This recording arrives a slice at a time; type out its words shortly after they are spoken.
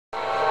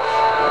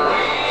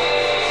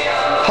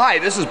Hi,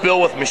 this is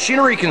Bill with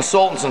Machinery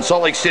Consultants in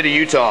Salt Lake City,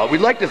 Utah.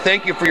 We'd like to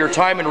thank you for your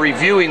time in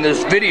reviewing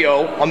this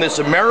video on this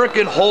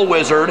American Hole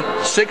Wizard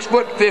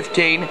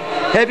 6'15"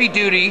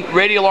 heavy-duty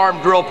radial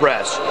arm drill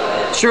press.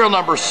 Serial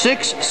number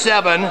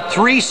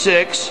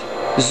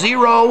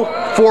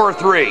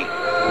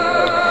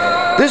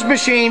 6736043. This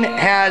machine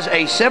has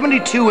a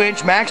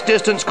 72-inch max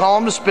distance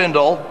column to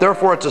spindle,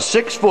 therefore it's a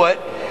 6 foot.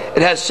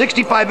 It has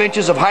 65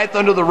 inches of height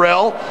under the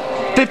rail,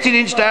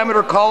 15-inch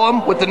diameter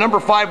column with the number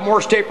 5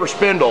 Morse taper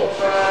spindle.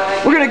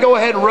 We're going to go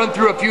ahead and run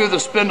through a few of the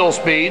spindle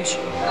speeds.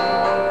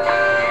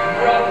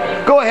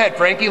 Go ahead,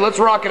 Frankie, let's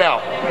rock it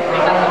out.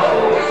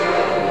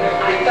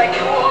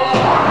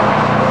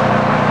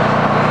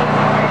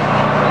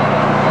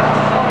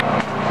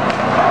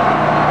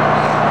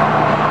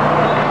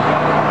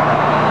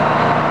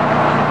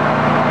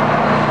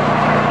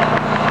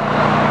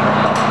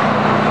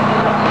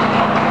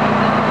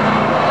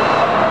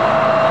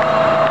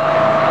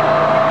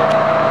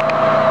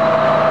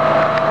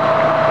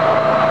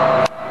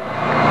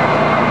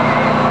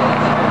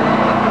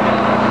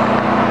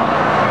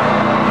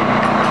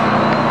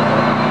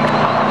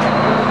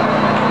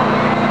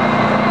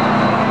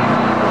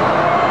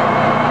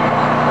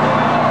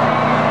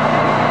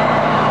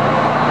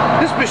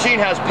 Machine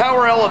has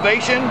power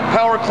elevation,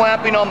 power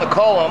clamping on the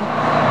column,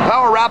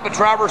 power rapid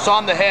traverse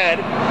on the head,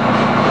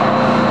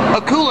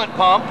 a coolant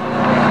pump,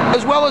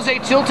 as well as a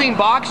tilting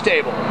box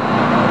table.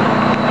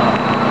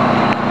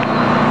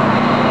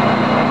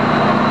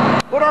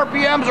 What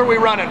RPMs are we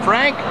running,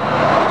 Frank?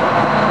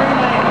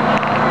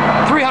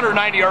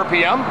 390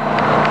 RPM.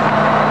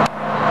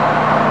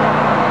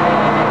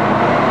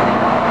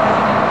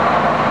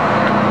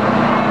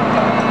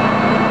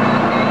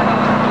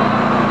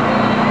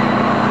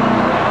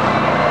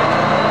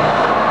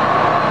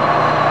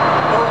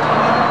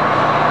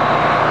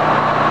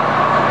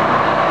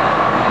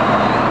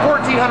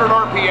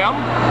 RPM.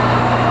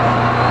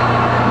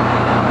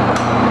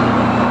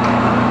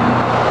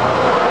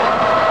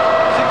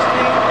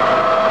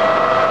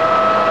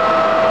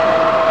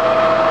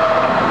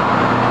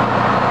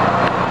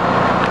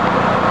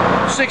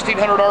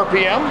 $1,600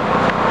 RPM.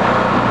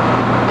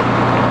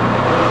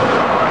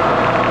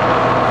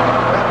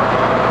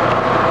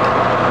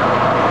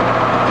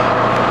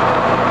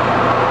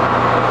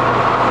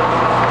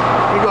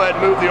 Let me go ahead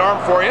and move the arm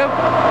for you.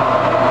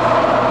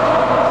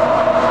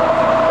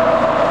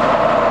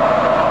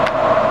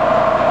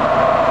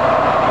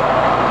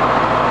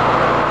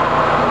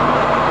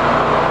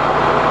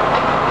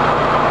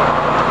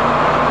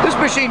 This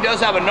machine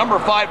does have a number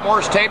 5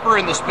 Morse taper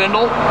in the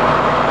spindle.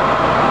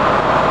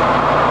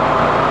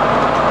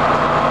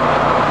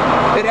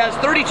 It has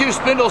 32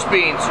 spindle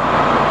speeds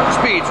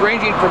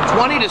ranging from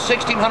 20 to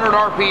 1,600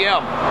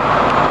 RPM.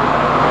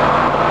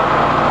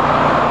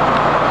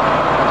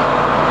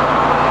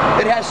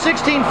 It has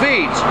 16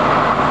 feeds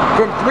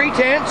from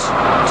 3/10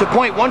 to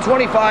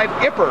 .125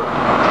 IPR.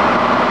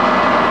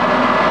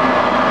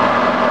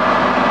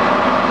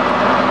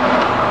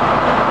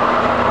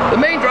 The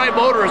main drive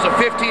motor is a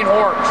 15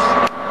 horse.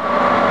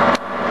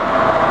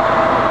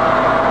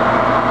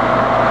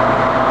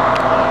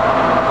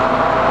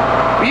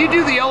 Will you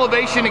do the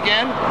elevation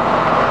again?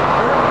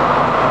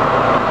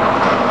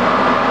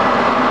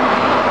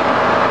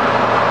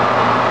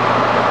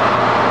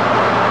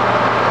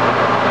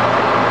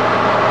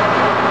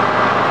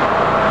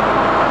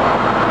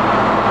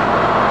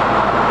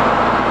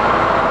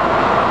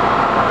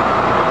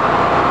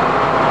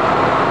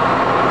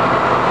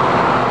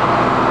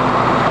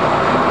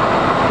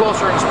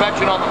 Closer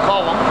inspection on the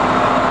column.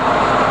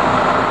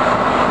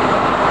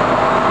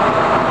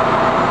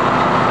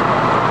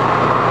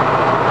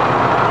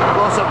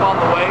 Close up on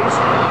the ways.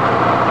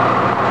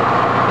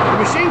 The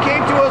machine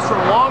came to us from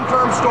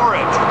long-term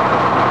storage.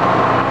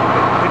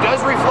 It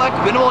does reflect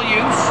minimal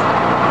use,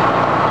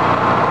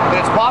 and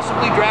it's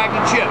possibly dragged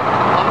and chipped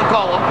on the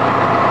column.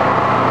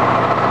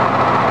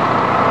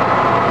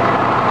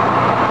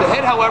 The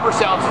head, however,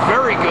 sounds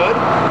very good,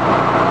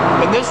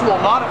 and this will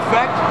not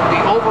affect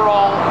the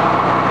overall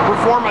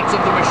performance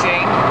of the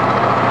machine,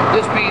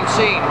 this being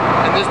seen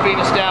and this being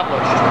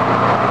established.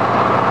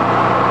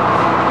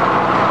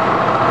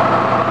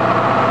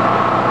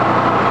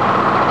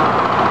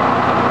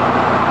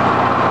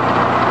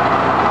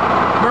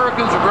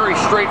 Americans are very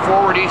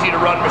straightforward, easy to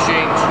run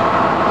machines.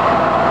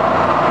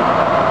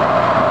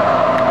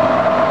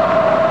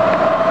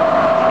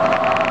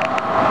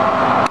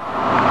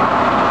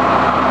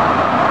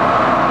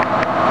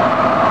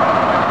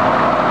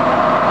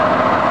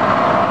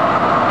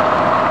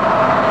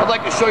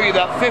 Show you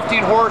that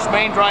 15 horse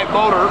main drive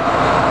motor.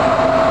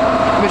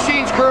 The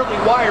machine's currently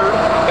wired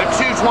at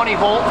 220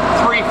 volt,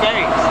 3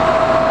 phase.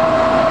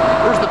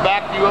 Here's the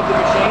back view of the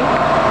machine.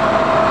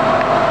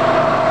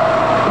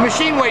 The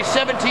machine weighs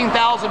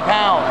 17,000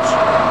 pounds.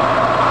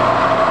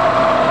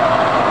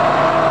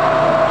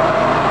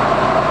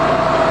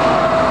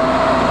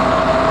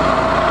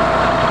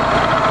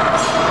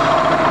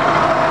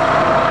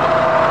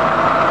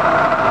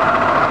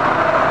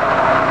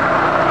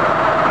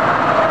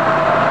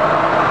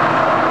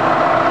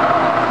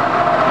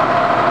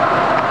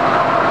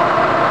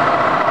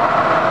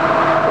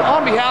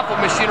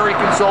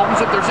 complimentary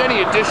consultants. If there's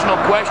any additional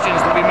questions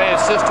that we may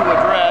assist to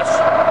address,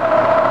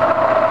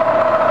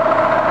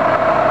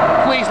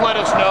 please let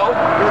us know.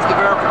 Here's the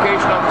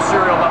verification on the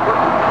serial number.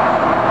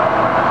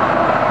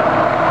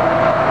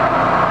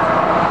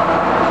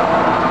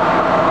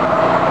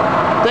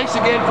 Thanks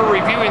again for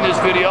reviewing this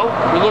video.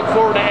 We look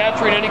forward to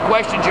answering any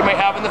questions you may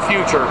have in the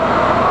future.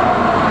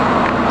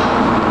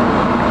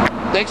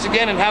 Thanks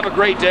again and have a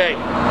great day.